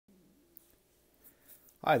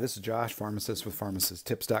Hi, this is Josh, pharmacist with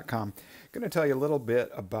pharmacisttips.com. I'm going to tell you a little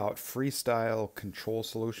bit about FreeStyle Control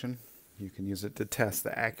Solution. You can use it to test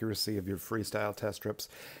the accuracy of your FreeStyle test strips.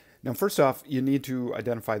 Now, first off, you need to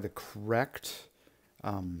identify the correct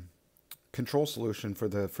control solution for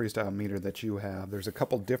the FreeStyle meter that you have. There's a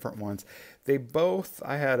couple different ones. They both,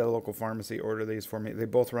 I had a local pharmacy order these for me. They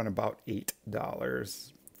both run about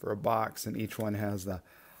 $8 for a box, and each one has the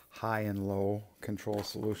high and low control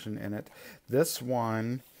solution in it. This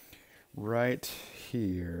one right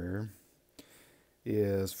here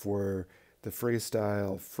is for the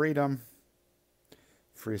FreeStyle Freedom,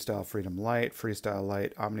 FreeStyle Freedom Lite, FreeStyle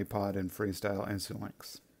Lite Omnipod, and FreeStyle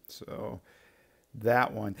Insulinx. So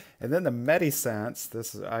that one. And then the MediSense,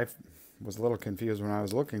 this is, I was a little confused when I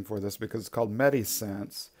was looking for this because it's called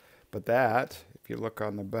MediSense. But that, if you look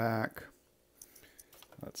on the back,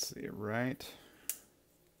 let's see, right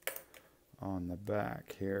on the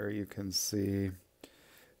back here, you can see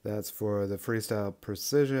that's for the FreeStyle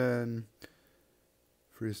Precision,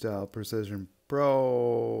 FreeStyle Precision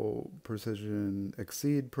Pro, Precision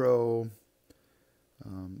Exceed Pro,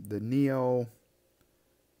 the Neo.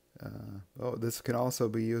 This can also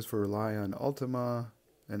be used for Relion Ultima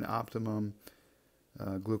and Optimum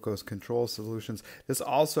glucose control solutions. This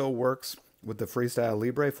also works with the FreeStyle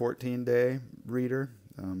Libre 14-day reader,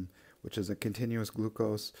 which is a continuous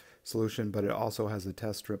glucose solution, but it also has a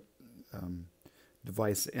test strip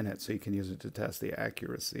device in it, so you can use it to test the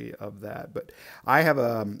accuracy of that. But I have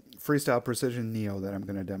a FreeStyle Precision Neo that I'm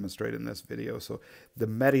going to demonstrate in this video, so the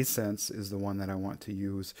MediSense is the one that I want to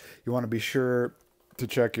use. You want to be sure to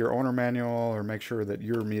check your owner manual or make sure that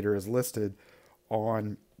your meter is listed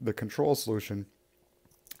on the control solution.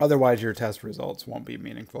 Otherwise, your test results won't be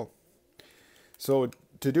meaningful. So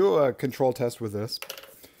to do a control test with this,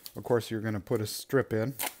 of course, you're going to put a strip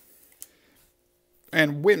in.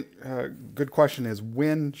 And when, good question is,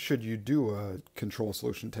 when should you do a control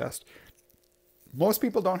solution test? Most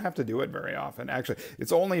people don't have to do it very often. Actually,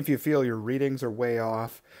 it's only if you feel your readings are way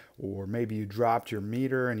off, or maybe you dropped your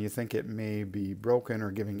meter and you think it may be broken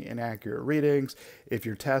or giving inaccurate readings, if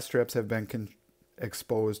your test strips have been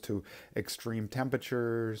exposed to extreme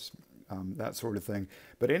temperatures, that sort of thing.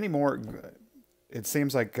 But anymore, it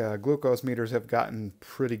seems like glucose meters have gotten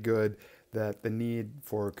pretty good that the need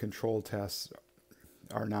for control tests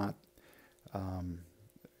are not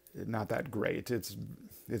that great. It's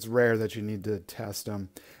rare that you need to test them,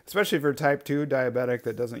 especially if you're type 2 diabetic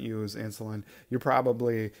that doesn't use insulin. You're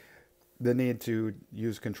probably, the need to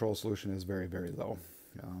use control solution is very, very low.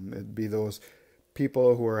 It'd be those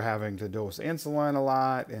people who are having to dose insulin a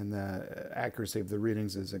lot, and the accuracy of the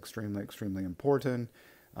readings is extremely, extremely important.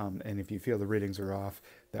 And if you feel the readings are off,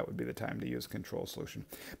 that would be the time to use control solution.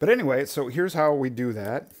 But anyway, so here's how we do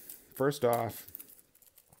that. First off,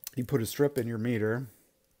 you put a strip in your meter.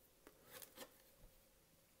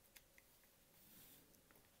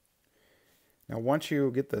 Now, once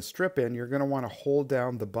you get the strip in, you're going to want to hold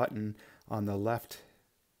down the button on the left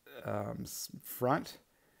front,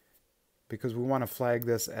 because we want to flag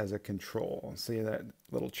this as a control. See that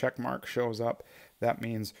little check mark shows up? That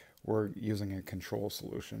means we're using a control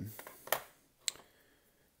solution.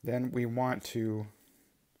 Then we want to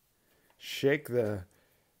shake the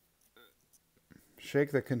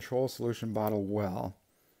control solution bottle well,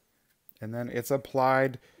 and then it's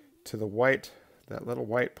applied to the white, that little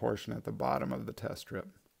white portion at the bottom of the test strip,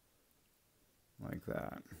 like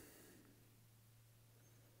that.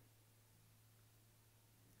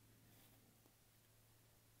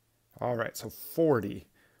 All right, so 40.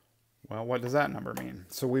 Well, what does that number mean?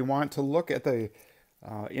 So we want to look at the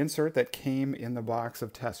insert that came in the box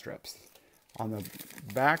of test strips. On the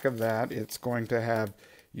back of that, it's going to have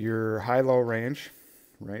your high-low range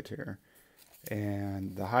right here.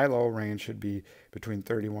 And the high-low range should be between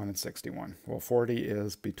 31 and 61. Well, 40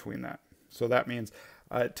 is between that. So that means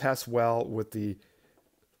it tests well with the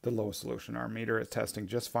low solution. Our meter is testing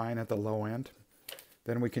just fine at the low end.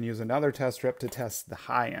 Then we can use another test strip to test the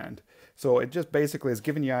high end. So it just basically is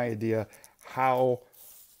giving you an idea how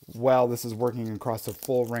well this is working across the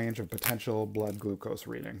full range of potential blood glucose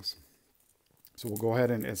readings. So we'll go ahead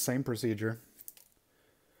and same procedure.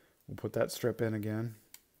 We'll put that strip in again.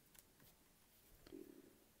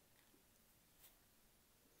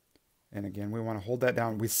 And again, we want to hold that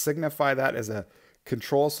down. We signify that as a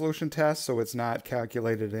control solution test, so it's not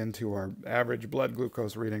calculated into our average blood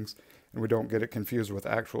glucose readings, and we don't get it confused with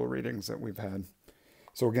actual readings that we've had.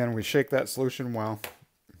 So again, we shake that solution well.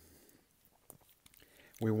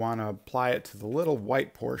 We want to apply it to the little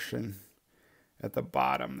white portion at the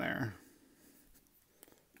bottom there.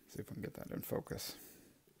 See if we can get that in focus.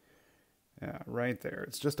 Yeah, right there.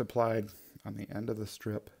 It's just applied on the end of the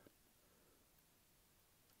strip.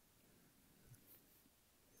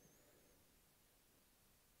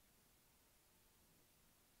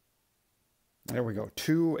 There we go,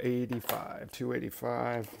 285,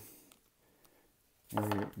 285.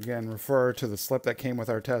 And we again refer to the slip that came with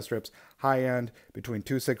our test strips, high end between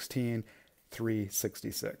 216,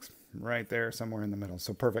 366. Right there, somewhere in the middle.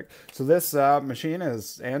 So perfect. So this machine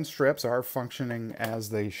and strips are functioning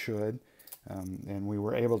as they should. And we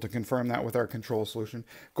were able to confirm that with our control solution.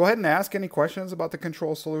 Go ahead and ask any questions about the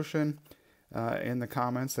control solution in the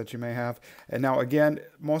comments that you may have. And now again,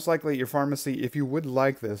 most likely your pharmacy, if you would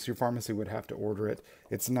like this, your pharmacy would have to order it.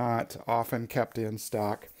 It's not often kept in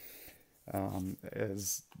stock,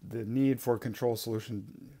 as the need for control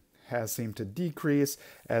solution has seemed to decrease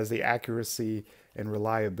as the accuracy and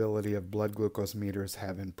reliability of blood glucose meters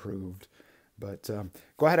have improved. But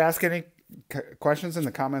go ahead, ask any questions in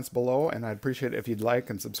the comments below, and I'd appreciate it if you'd like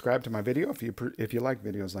and subscribe to my video if you like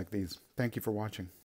videos like these. Thank you for watching.